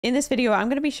In this video, I'm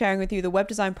going to be sharing with you the web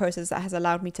design process that has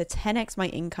allowed me to 10x my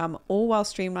income, all while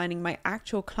streamlining my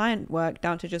actual client work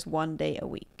down to just 1 day a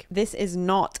week. This is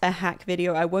not a hack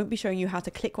video. I won't be showing you how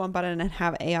to click one button and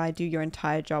have AI do your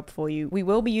entire job for you. We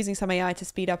will be using some AI to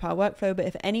speed up our workflow, but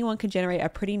if anyone can generate a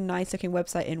pretty nice looking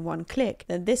website in one click,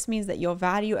 then this means that your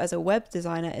value as a web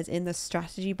designer is in the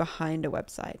strategy behind a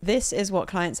website. This is what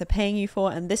clients are paying you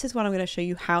for, and this is what I'm going to show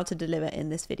you how to deliver in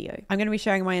this video. I'm going to be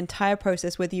sharing my entire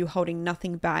process with you, holding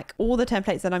nothing back. All the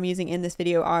templates that I'm using in this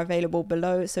video are available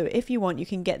below, so if you want, you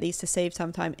can get these to save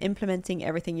some time implementing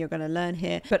everything you're going to learn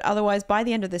here. But otherwise, by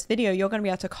the end of this video, you're going to be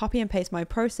able to copy and paste my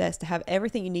process to have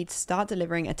everything you need to start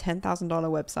delivering a $10,000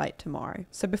 website tomorrow.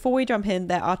 So before we jump in,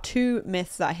 there are two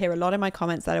myths that I hear a lot in my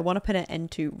comments that I want to put an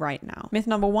end to right now. Myth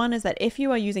number one is that if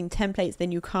you are using templates,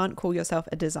 then you can't call yourself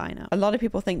a designer. A lot of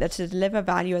people think that to deliver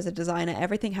value as a designer,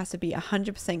 everything has to be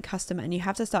 100% custom and you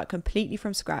have to start completely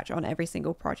from scratch on every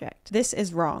single project. This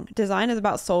is wrong. Design is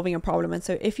about solving a problem, and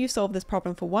so if you solve this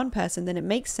problem for one person, then it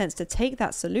makes sense to take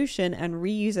that solution and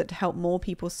reuse it to help more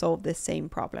people solve this same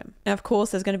problem. And of course,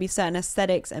 there's going to be certain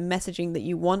aesthetics and messaging that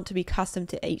you want to be custom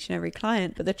to each and every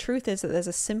client, but the truth is that there's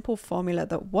a simple formula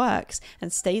that works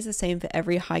and stays the same for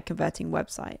every high converting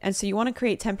website. And so you want to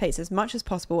create templates as much as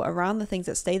possible around the things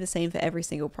that stay the same for every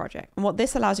single project. And what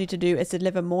this allows you to do is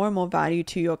deliver more and more value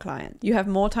to your client. You have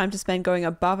more time to spend going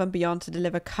above and beyond to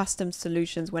deliver custom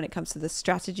solutions when it comes to the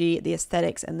strategy, the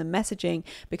aesthetics, and the messaging,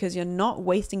 because you're not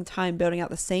wasting time building out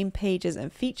the same pages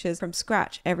and features from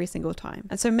scratch every single time.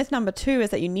 And so myth number two is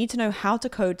that you need to know how to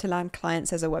code to land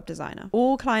clients as a web designer.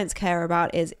 All clients care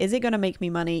about is it going to make me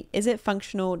money? Is it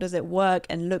functional? Does it work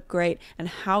and look great? And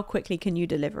how quickly can you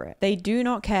deliver it? They do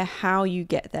not care how you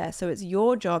get there. So it's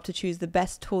your job to choose the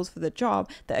best tools for the job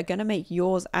that are going to make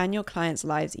yours and your clients'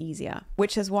 lives easier.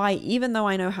 Which is why, even though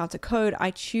I know how to code,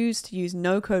 I choose to use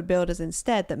no-code builders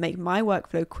instead that make my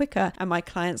workflow quicker and my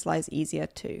clients' lives easier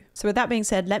too. So with that being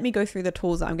said, let me go through the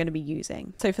tools that I'm going to be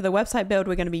using. So for the website build,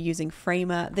 we're going to be using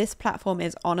Framer. This platform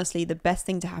is honestly the best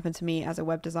thing to happen to me as a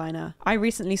web designer. I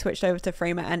recently switched over to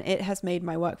Framer and it has made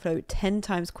my workflow 10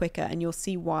 times quicker, and you'll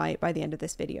see why by the end of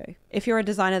this video. If you're a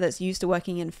designer that's used to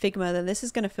working in Figma, then this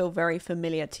is going to feel very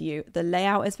familiar to you. The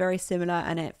layout is very similar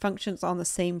and it functions on the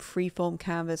same freeform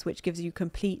canvas, which gives you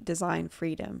complete design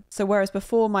freedom. So whereas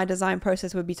before my design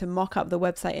process would be to mock up the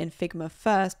website in Figma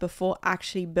first before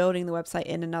actually building the website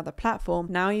in another platform,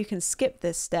 now you can skip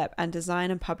this step and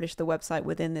design and publish the website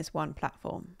within this one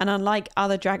platform. And unlike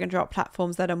other drag and drop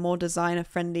platforms that are more designer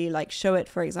friendly, like Showit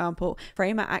for example,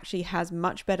 Framer actually has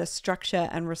much better structure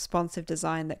and responsive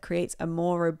design that creates a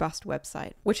more robust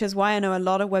website, which is why I know a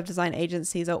lot of web design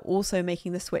agencies are also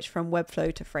making the switch from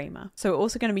Webflow to Framer. So we're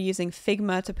also going to be using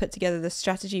Figma to put together the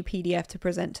strategy PDF to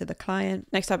present to the client.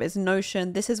 Next up is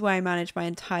Notion. This is where I manage my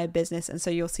entire business, and so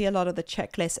you'll see a lot of the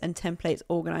checklists and templates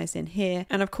organized in here.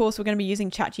 And of course, we're going to be using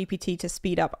ChatGPT to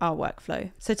speed up our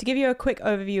workflow. So to give you a quick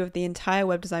overview of the entire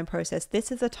web design process,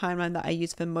 this is the timeline that I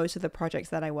use for most of the projects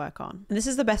that I work on. And this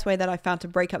is the best way that I found to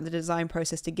break up the design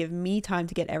process to give me time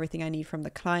to get everything I need from the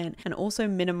client and also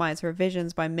minimize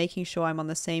revisions by making sure I'm on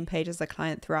the same page as the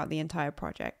client throughout the entire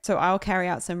project. So I'll carry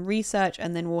out some research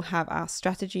and then we'll have our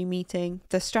strategy meeting.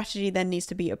 The strategy then needs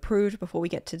to be approved before we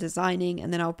get to designing,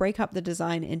 and then I'll break up the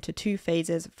design into two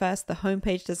phases. First, the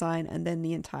homepage design and then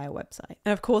the entire website.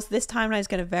 And of course, this timeline is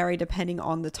going to vary depending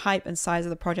on the type and size of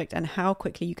the project and how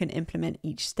quickly you can implement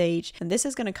each stage. And this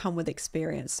is going to come with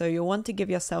experience. So you'll want to give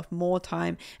yourself more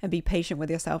time and be patient with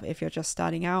yourself if you're just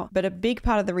starting out. But a big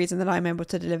part of the reason that I'm able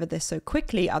to deliver this so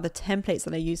quickly are the templates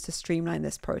that I use to streamline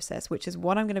this process, which is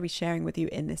what I'm going to be sharing with you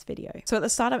in this video. So at the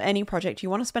start of any project, you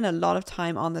want to spend a lot of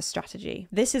time on the strategy.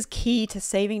 This is key to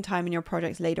saving time in your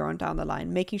projects later on down the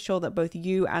line. Making sure that both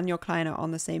you and your client are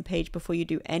on the same page before you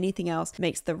do anything else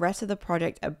makes the rest of the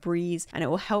project a breeze, and it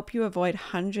will help you avoid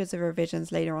hundreds of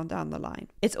revisions later on down the line.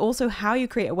 It's also how you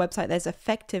create a website that's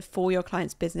effective for your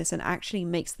client's business and actually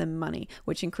makes them money,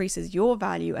 which increases your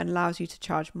value and allows you to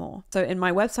charge more. So in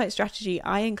my website strategy,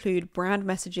 I include brand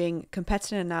messaging,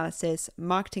 competitor analysis,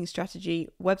 marketing strategy,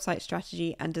 website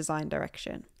strategy, and design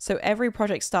direction. So every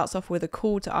project starts off with a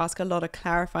call to ask a lot of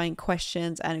clarifying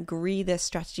questions and agree this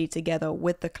strategy together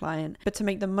with the client. But to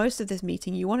make the most of this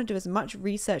meeting, you want to do as much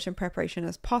research and preparation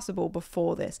as possible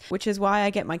before this, which is why I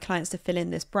get my clients to fill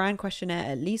in this brand questionnaire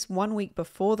at least 1 week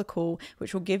before the call,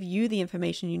 which will give you the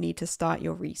information you need to start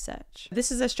your research.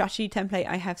 This is a strategy template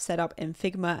I have set up in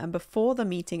Figma, and before the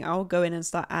meeting, I'll go in and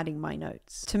start adding my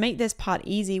notes. To make this part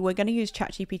easy, we're going to use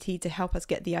ChatGPT to help us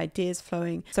get the ideas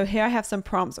flowing. So here I have some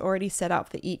prompts already set up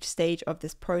for each stage of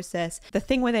this process. The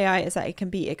thing with AI is that it can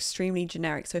be extremely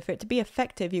generic. So for it to be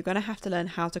effective, you're going to have to learn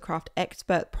how to craft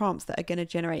expert prompts that are going to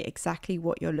generate generate exactly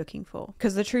what you're looking for.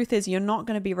 Because the truth is, you're not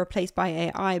going to be replaced by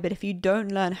AI, but if you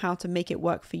don't learn how to make it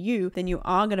work for you, then you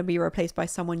are going to be replaced by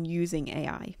someone using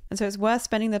AI. And so it's worth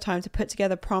spending the time to put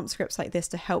together prompt scripts like this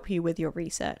to help you with your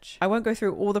research. I won't go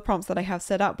through all the prompts that I have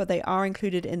set up, but they are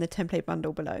included in the template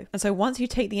bundle below. And so once you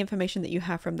take the information that you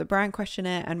have from the brand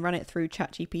questionnaire and run it through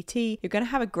ChatGPT, you're going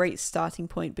to have a great starting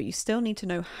point, but you still need to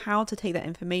know how to take that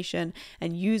information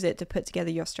and use it to put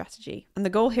together your strategy. And the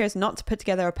goal here is not to put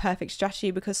together a perfect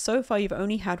strategy, because so far you've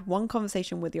only had one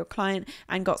conversation with your client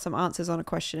and got some answers on a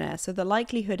questionnaire. So the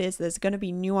likelihood is there's going to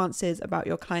be nuances about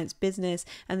your client's business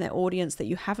and their audience that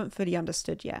you haven't fully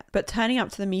understood yet. But turning up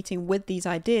to the meeting with these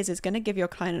ideas is going to give your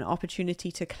client an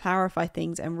opportunity to clarify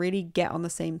things and really get on the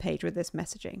same page with this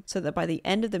messaging, so that by the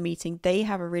end of the meeting, they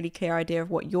have a really clear idea of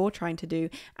what you're trying to do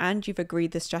and you've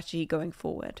agreed the strategy going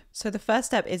forward. So the first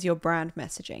step is your brand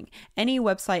messaging. Any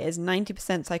website is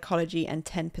 90% psychology and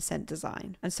 10%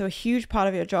 design. And so a huge part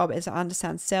of your job is to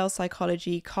understand sales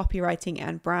psychology, copywriting,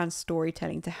 and brand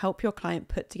storytelling to help your client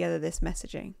put together this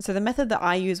messaging. So the method that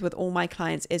I use with all my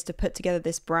clients is to put together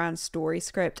this brand story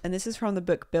script. And this is from the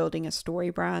book Building a Story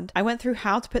Brand. I went through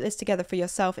how to put this together for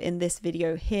yourself in this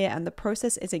video here, and the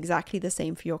process is exactly the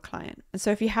same for your client. And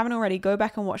so if you haven't already, go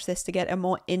back and watch this to get a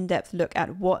more in-depth look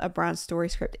at what a brand story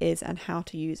script is and how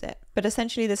to use it. But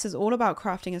essentially, this is all about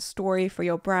crafting a story for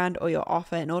your brand or your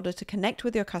offer in order to connect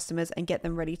with your customers and get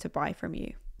them ready to buy from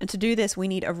you. And to do this, we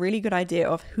need a really good idea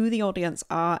of who the audience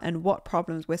are and what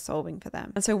problems we're solving for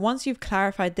them. And so once you've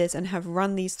clarified this and have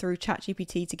run these through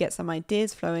ChatGPT to get some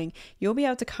ideas flowing, you'll be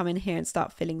able to come in here and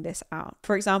start filling this out.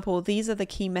 For example, these are the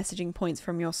key messaging points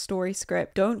from your story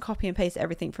script. Don't copy and paste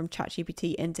everything from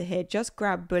ChatGPT into here. Just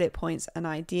grab bullet points and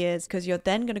ideas, because you're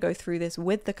then going to go through this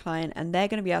with the client and they're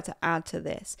going to be able to add to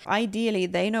this. Ideally,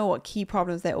 they know what key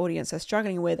problems their audience are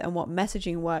struggling with and what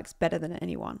messaging works better than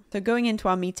anyone. So going into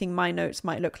our meeting, my notes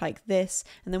might look like this,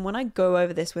 and then when I go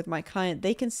over this with my client,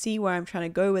 they can see where I'm trying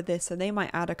to go with this, so they might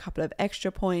add a couple of extra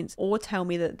points or tell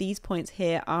me that these points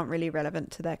here aren't really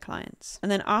relevant to their clients. And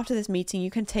then after this meeting,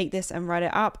 you can take this and write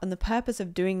it up, and the purpose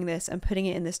of doing this and putting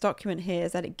it in this document here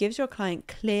is that it gives your client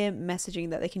clear messaging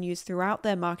that they can use throughout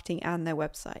their marketing and their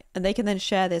website, and they can then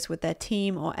share this with their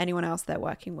team or anyone else they're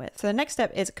working with. So the next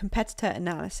step is competitor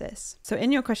analysis. So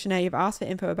in your questionnaire, you've asked for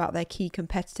info about their key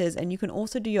competitors, and you can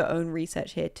also do your own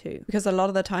research here too, because a lot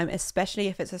of the time, especially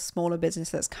if it's a smaller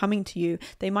business that's coming to you,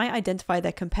 they might identify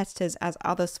their competitors as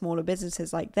other smaller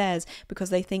businesses like theirs because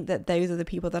they think that those are the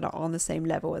people that are on the same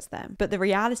level as them. But the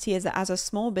reality is that as a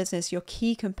small business, your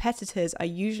key competitors are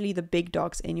usually the big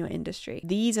dogs in your industry.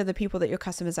 These are the people that your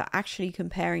customers are actually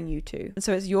comparing you to. And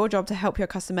so it's your job to help your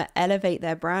customer elevate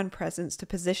their brand presence to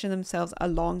position themselves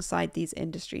alongside these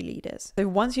industry leaders. So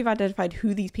once you've identified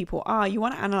who these people are, you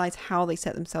want to analyze how they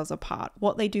set themselves apart,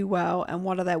 what they do well, and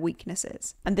what are their weaknesses.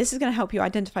 And this is going to help you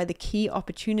identify the key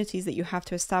opportunities that you have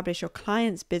to establish your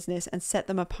client's business and set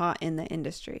them apart in their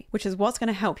industry, which is what's going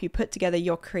to help you put together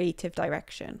your creative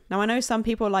direction. Now, I know some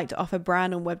people like to offer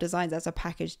brand and web designs as a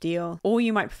package deal, or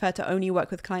you might prefer to only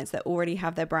work with clients that already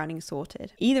have their branding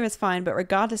sorted. Either is fine, but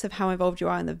regardless of how involved you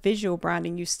are in the visual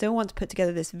branding, you still want to put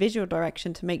together this visual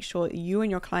direction to make sure you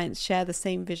and your clients share the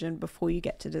same vision before you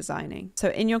get to designing. So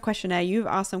in your questionnaire, you've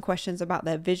asked some questions about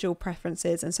their visual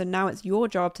preferences, and so now it's your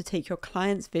job to take your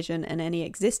client's vision and any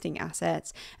existing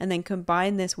assets and then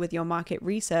combine this with your market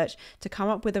research to come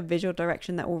up with a visual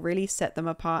direction that will really set them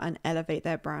apart and elevate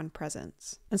their brand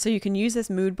presence. And so you can use this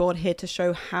mood board here to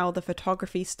show how the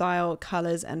photography style,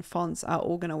 colors, and fonts are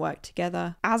all going to work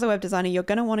together. As a web designer, you're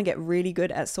going to want to get really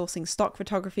good at sourcing stock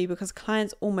photography because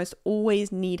clients almost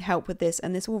always need help with this,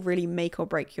 and this will really make or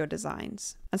break your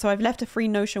designs. And so I've left a free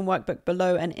Notion workbook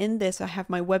below, and in this I have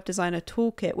my web designer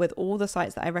toolkit with all the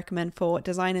sites that I recommend for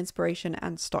design inspiration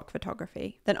and stock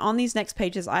photography. Then on these next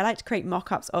pages, I like to create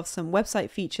mock-ups of some website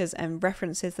features and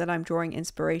references that I'm drawing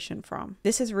inspiration from.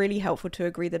 This is really helpful to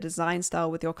agree the design style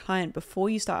with your client before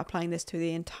you start applying this to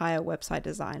the entire website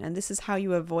design, and this is how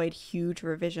you avoid huge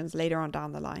revisions later on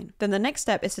down the line. Then the next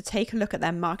step is to take a look at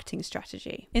their marketing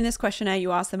strategy. In this questionnaire,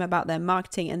 you ask them about their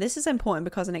marketing, and this is important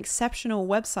because an exceptional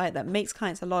website that makes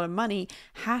clients a lot of money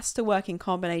has to work in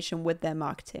combination with their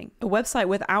marketing. A website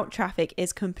without traffic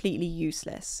is completely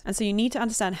useless. And so you need to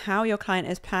understand how your client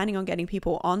is planning on getting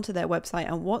people onto their website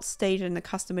and what stage in the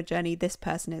customer journey this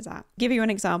person is at. Give you an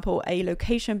example, a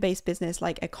location-based business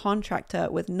like a contractor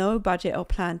with no budget or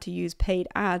plan to use paid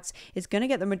ads is going to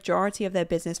get the majority of their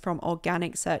business from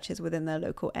organic searches within their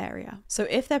local area. So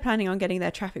if they're planning on getting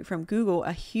their traffic from Google,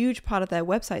 a huge part of their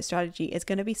website strategy is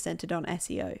going to be centered on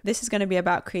SEO. This is going to be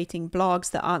about creating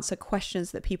blogs that answer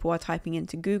questions that people are typing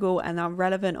into Google and are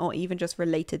relevant or even just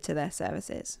related to their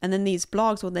services. And then these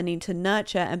blogs will then need to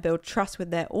nurture and build trust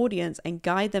with their audience and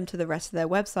guide them to the rest of their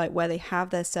website where they have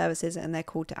their services and their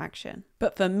call to action.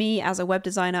 But for me as a web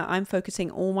designer, I'm focusing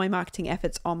all my marketing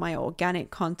efforts on my organic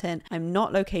content. I'm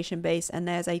not location based, and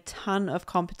there's a ton of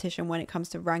competition when it comes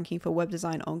to ranking for web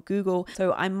design on Google.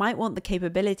 So I might want the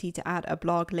capability to add a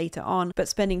blog later on, but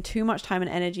spending too much time and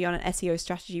energy on an SEO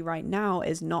strategy right now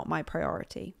is not my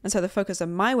priority. And so the focus of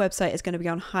my website is going to be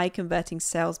on high converting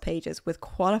sales pages with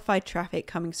qualified traffic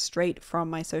coming straight from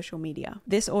my social media.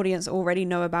 This audience already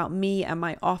know about me and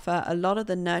my offer. A lot of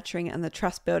the nurturing and the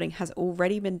trust building has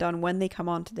already been done when they come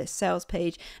onto this sales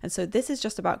page. And so this is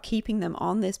just about keeping them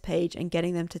on this page and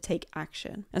getting them to take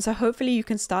action. And so hopefully you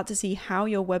can start to see how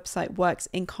your website works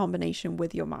in combination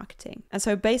with your marketing. And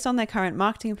so based on their current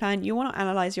marketing plan, you want to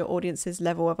analyze your audience's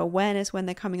level of awareness when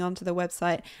they're coming onto the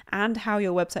website and how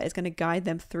your website is going to guide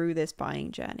them through this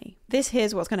buying journey. This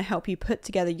here's what's going to help you put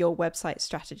together your website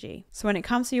strategy. So when it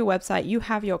comes to your website, you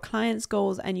have your clients'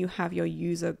 goals and you have your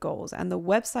user goals, and the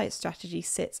website strategy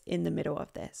sits in the middle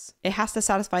of this. It has to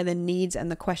satisfy the needs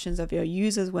and the questions of your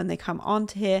users when they come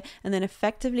onto here, and then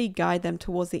effectively guide them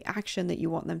towards the action that you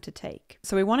want them to take.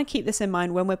 So we want to keep this in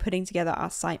mind when we're putting together our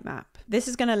sitemap. This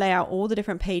is going to lay out all the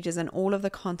different pages and all of the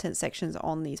content sections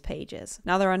on these pages.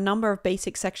 Now there are a number of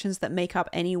basic sections that make up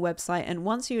any website, and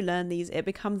once you learn these, it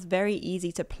becomes very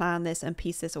easy to plan this and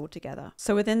piece this all together.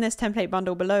 So within this template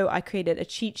bundle below, I created a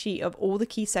cheat sheet of all the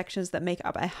key sections that make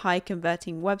up a high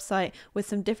converting website with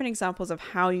some different examples of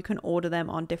how you can order them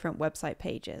on different website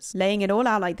pages. Laying it all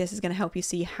out like this is going to help you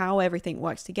see how everything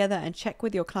works together and check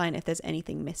with your client if there's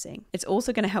anything missing. It's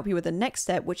also going to help you with the next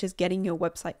step, which is getting your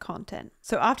website content.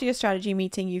 So after your strategy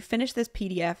meeting, you finish this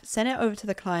PDF, send it over to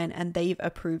the client, and they've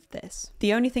approved this.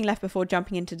 The only thing left before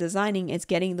jumping into designing is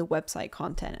getting the website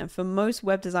content. And for most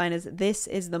web designers, this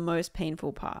is the most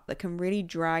painful part that can really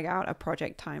drag out a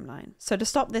project timeline. So to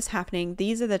stop this happening,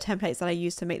 these are the templates that I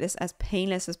use to make this as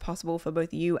painless as possible for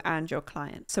both you and your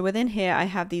client. So within here, I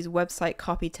have these website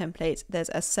copy templates. There's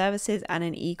a services and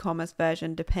an e-commerce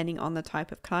version depending on the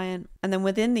type of client. And then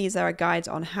within these, there are guides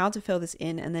on how to fill this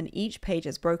in, and then each page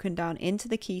is broken down into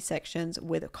the key sections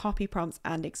with copy prompts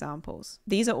and examples.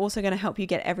 These are also going to help you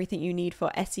get everything you need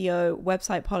for SEO,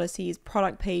 website policies,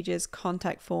 product pages,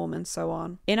 contact form, and so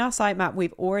on. In our sitemap,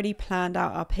 we've already planned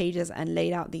out our pages and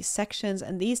laid out these sections,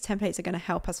 and these templates are going to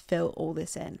help us fill all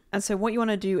this in. And so what you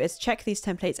want to do is check these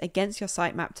templates against your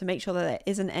sitemap to make sure that there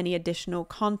isn't any additional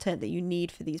content that you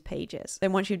need for these pages.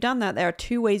 Then once you've done that, there are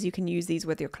two ways you can use these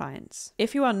with your clients.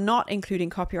 If you are not including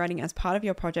copywriting as part of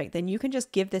your project, then you can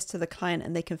just give this to the client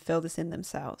and they can fill this in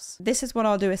themselves. This is what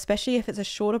I'll do, especially if it's a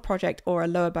shorter project or a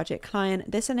lower budget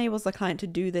client. This enables the client to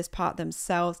do this part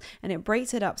themselves, and it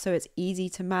breaks it up so it's easy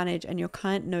to manage and your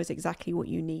client knows exactly what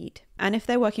you need. And if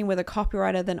they're working with a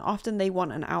copywriter, then often they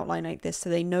want an outline like this so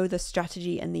they know the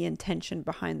strategy and the intention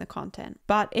behind the content.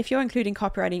 But if you're including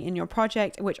copywriting in your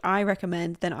project, which I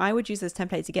recommend, then I would use this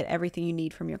template to get everything you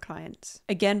need from your clients.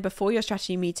 Again, before your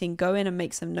strategy meeting, go in and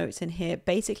make some notes in here,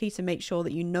 basically to make sure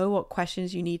that you know what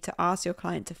questions you need to ask your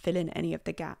client to fill in any of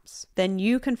the gaps. Then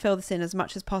you can fill this in as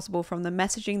much as possible from the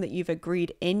messaging that you've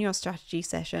agreed in your strategy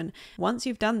session. Once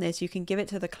you've done this, you can give it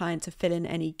to the client to fill in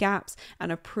any gaps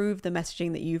and approve the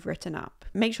messaging that you've written up.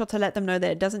 Make sure to let them know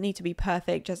that it doesn't need to be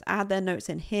perfect, just add their notes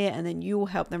in here and then you will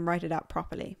help them write it out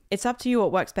properly. It's up to you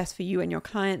what works best for you and your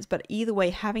clients, but either way,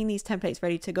 having these templates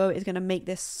ready to go is going to make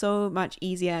this so much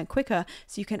easier and quicker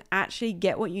so you can actually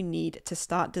get what you need to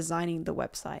start designing the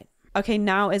website. Okay,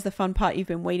 now is the fun part you've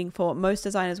been waiting for. Most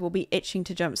designers will be itching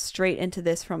to jump straight into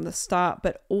this from the start,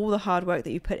 but all the hard work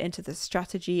that you put into the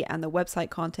strategy and the website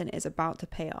content is about to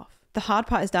pay off. The hard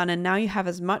part is done, and now you have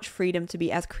as much freedom to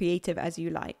be as creative as you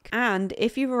like. And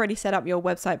if you've already set up your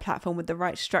website platform with the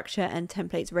right structure and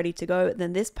templates ready to go,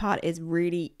 then this part is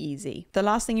really easy. The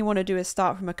last thing you want to do is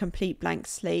start from a complete blank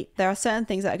slate. There are certain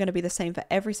things that are going to be the same for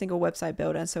every single website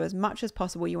builder, and so as much as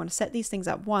possible, you want to set these things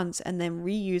up once and then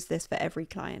reuse this for every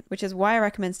client, which is why I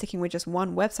recommend sticking with just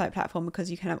one website platform,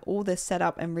 because you can have all this set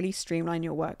up and really streamline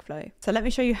your workflow. So let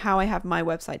me show you how I have my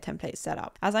website template set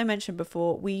up. As I mentioned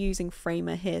before, we're using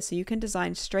Framer here, so you can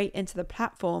design straight into the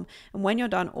platform, and when you're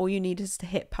done, all you need is to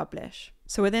hit publish.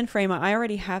 So within Framer, I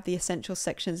already have the essential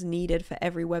sections needed for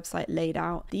every website laid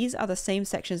out. These are the same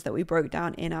sections that we broke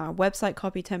down in our website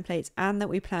copy templates and that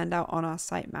we planned out on our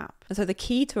sitemap. And so the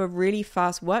key to a really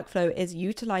fast workflow is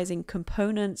utilizing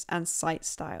components and site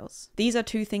styles. These are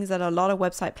two things that a lot of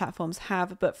website platforms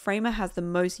have, but Framer has the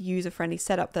most user-friendly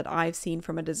setup that I've seen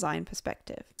from a design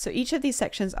perspective. So each of these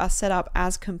sections are set up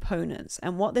as components.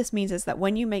 And what this means is that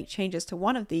when you make changes to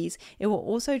one of these, it will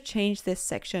also change this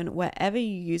section wherever you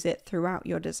use it throughout throughout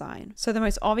your design. So the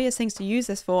most obvious things to use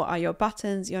this for are your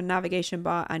buttons, your navigation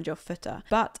bar, and your footer.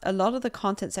 But a lot of the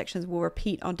content sections will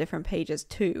repeat on different pages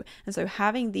too. And so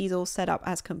having these all set up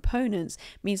as components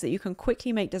means that you can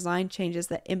quickly make design changes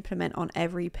that implement on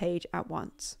every page at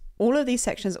once. All of these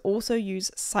sections also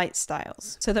use site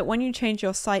styles, so that when you change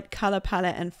your site color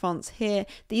palette and fonts here,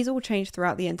 these all change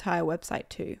throughout the entire website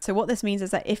too. So what this means is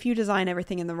that if you design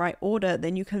everything in the right order,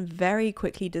 then you can very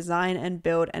quickly design and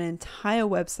build an entire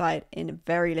website in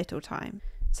very little time.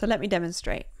 So let me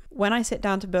demonstrate. When I sit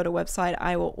down to build a website,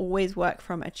 I will always work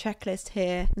from a checklist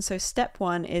here. And so step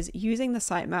 1 is using the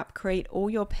sitemap, create all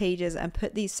your pages and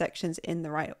put these sections in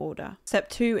the right order. Step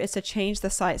 2 is to change the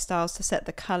site styles to set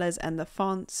the colors and the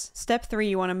fonts. Step 3,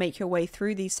 you want to make your way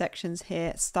through these sections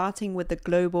here, starting with the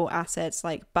global assets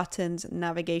like buttons,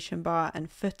 navigation bar,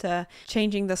 and footer,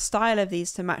 changing the style of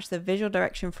these to match the visual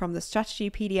direction from the strategy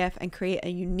PDF and create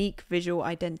a unique visual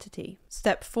identity.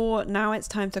 Step 4, now it's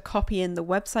time to copy in the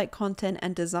website content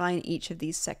and design each of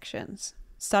these sections.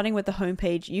 Starting with the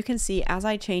homepage, you can see as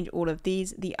I change all of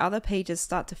these, the other pages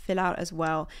start to fill out as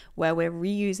well, where we're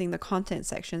reusing the content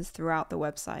sections throughout the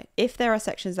website. If there are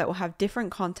sections that will have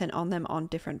different content on them on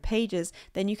different pages,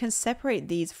 then you can separate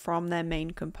these from their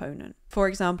main component. For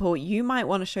example, you might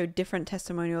want to show different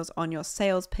testimonials on your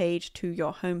sales page to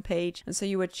your homepage, and so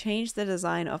you would change the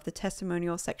design of the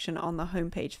testimonial section on the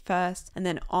homepage first, and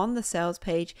then on the sales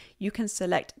page, you can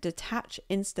select detach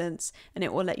instance, and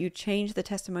it will let you change the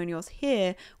testimonials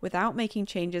here without making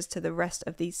changes to the rest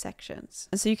of these sections.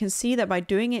 And so you can see that by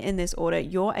doing it in this order,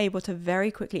 you're able to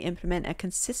very quickly implement a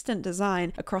consistent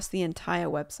design across the entire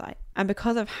website. And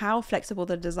because of how flexible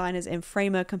the design is in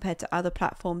Framer compared to other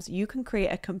platforms, you can create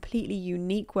a completely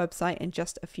unique website in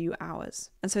just a few hours.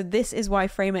 And so this is why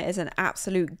Framer is an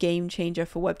absolute game changer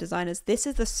for web designers. This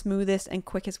is the smoothest and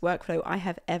quickest workflow I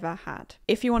have ever had.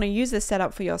 If you want to use this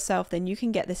setup for yourself, then you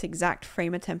can get this exact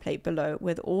Framer template below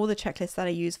with all the checklists that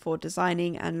I use for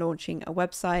designing and launching a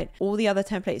website. All the other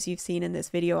templates you've seen in this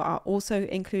video are also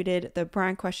included: the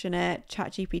brand questionnaire,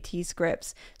 ChatGPT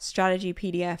scripts, strategy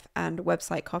PDF, and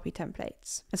website copy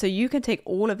templates. And so you can take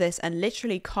all of this and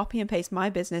literally copy and paste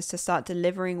my business to start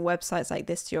delivering websites like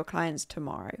this to your clients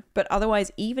tomorrow. But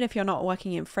otherwise, even if you're not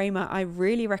working in Framer, I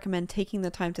really recommend taking the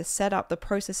time to set up the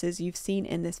processes you've seen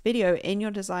in this video in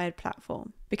your desired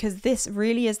platform, because this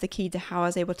really is the key to how I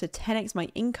was able to 10x my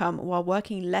income while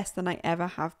working less than I ever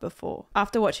have before.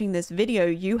 After watching this video,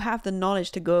 you have the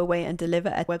knowledge to go away and deliver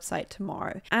a website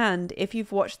tomorrow. And if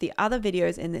you've watched the other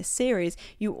videos in this series,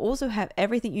 you also have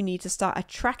everything you need to start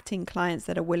attracting clients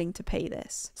that are willing to pay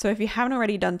this. So if you haven't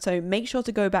already done so, make sure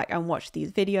to go back and watch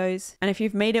these videos. And if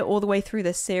you've made it all the way through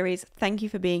this series, thank you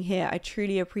for being here. I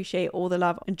truly appreciate all the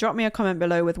love, and drop me a comment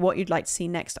below with what you'd like to see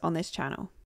next on this channel.